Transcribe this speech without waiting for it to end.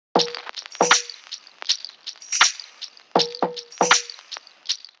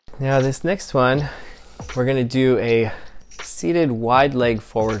Now this next one, we're going to do a seated wide leg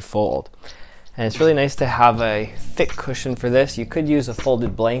forward fold. And it's really nice to have a thick cushion for this. You could use a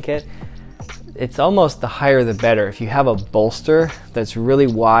folded blanket. It's almost the higher the better. If you have a bolster that's really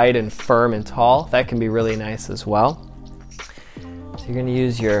wide and firm and tall, that can be really nice as well. So you're going to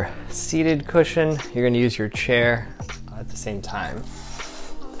use your seated cushion, you're going to use your chair at the same time.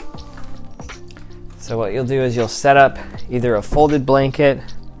 So what you'll do is you'll set up either a folded blanket,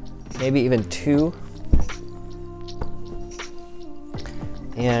 maybe even two,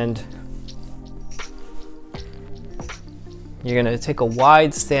 and you're going to take a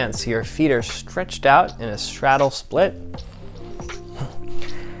wide stance so your feet are stretched out in a straddle split.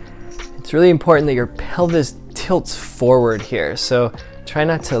 It's really important that your pelvis tilts forward here, so try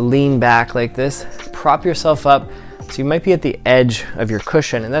not to lean back like this. Prop yourself up so you might be at the edge of your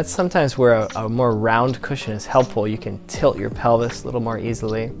cushion, and that's sometimes where a more round cushion is helpful. You can tilt your pelvis a little more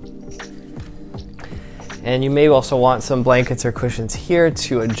easily. And you may also want some blankets or cushions here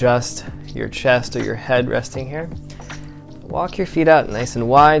to adjust your chest or your head resting here. Walk your feet out nice and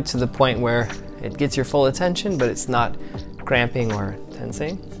wide to the point where it gets your full attention, but it's not cramping or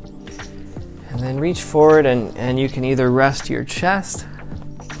tensing. And then reach forward and you can either rest your chest,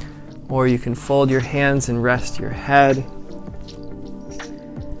 or you can fold your hands and rest your head,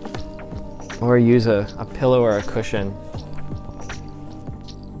 or use a pillow or a cushion.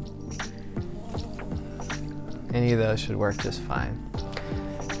 Any of those should work just fine.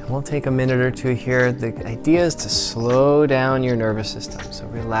 And we'll take a minute or two here. The idea is to slow down your nervous system. So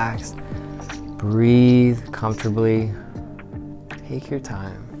relax, breathe comfortably, take your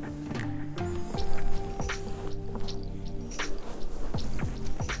time.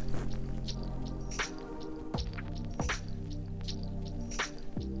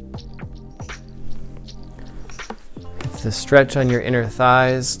 If the stretch on your inner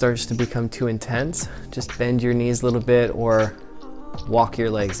thighs starts to become too intense, just bend your knees a little bit or walk your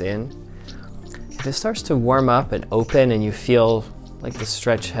legs in. If it starts to warm up and open and you feel like the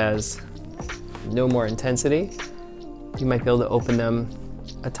stretch has no more intensity, you might be able to open them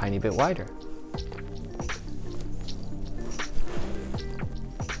a tiny bit wider.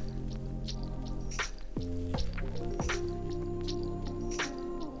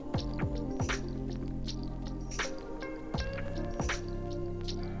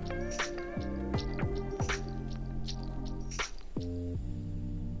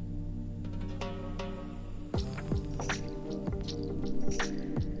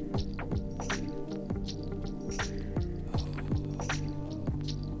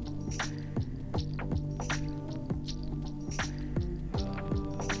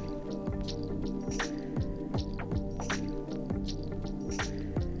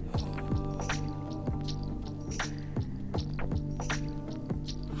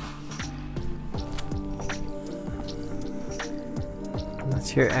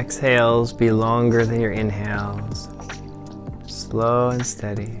 Let your exhales be longer than your inhales. Slow and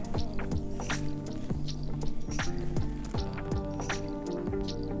steady.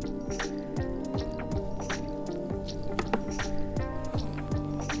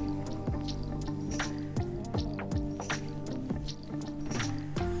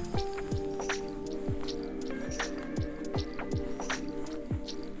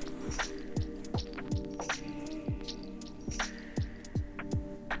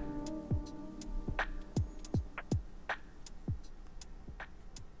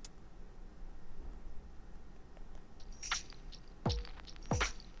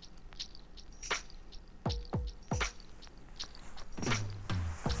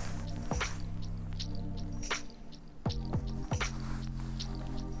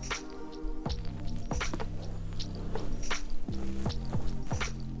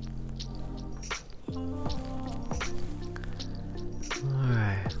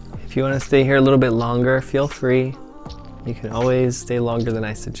 If you want to stay here a little bit longer, feel free. You can always stay longer than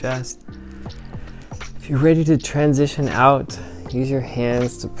I suggest. If you're ready to transition out, use your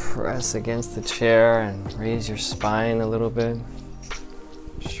hands to press against the chair and raise your spine a little bit.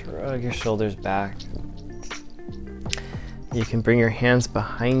 Shrug your shoulders back. You can bring your hands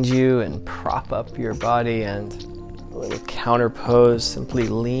behind you and prop up your body, and a little counter pose. Simply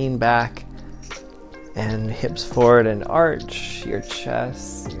lean back and hips forward and arch your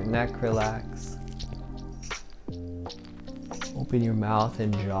chest, your neck relax. Open your mouth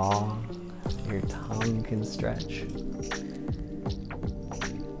and jaw, your tongue can stretch.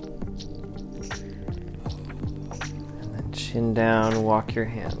 And then chin down, walk your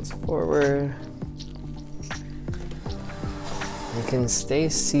hands forward. You can stay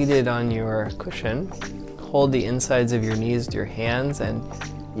seated on your cushion. Hold the insides of your knees with your hands and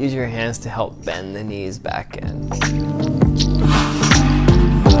use your hands to help bend the knees back in.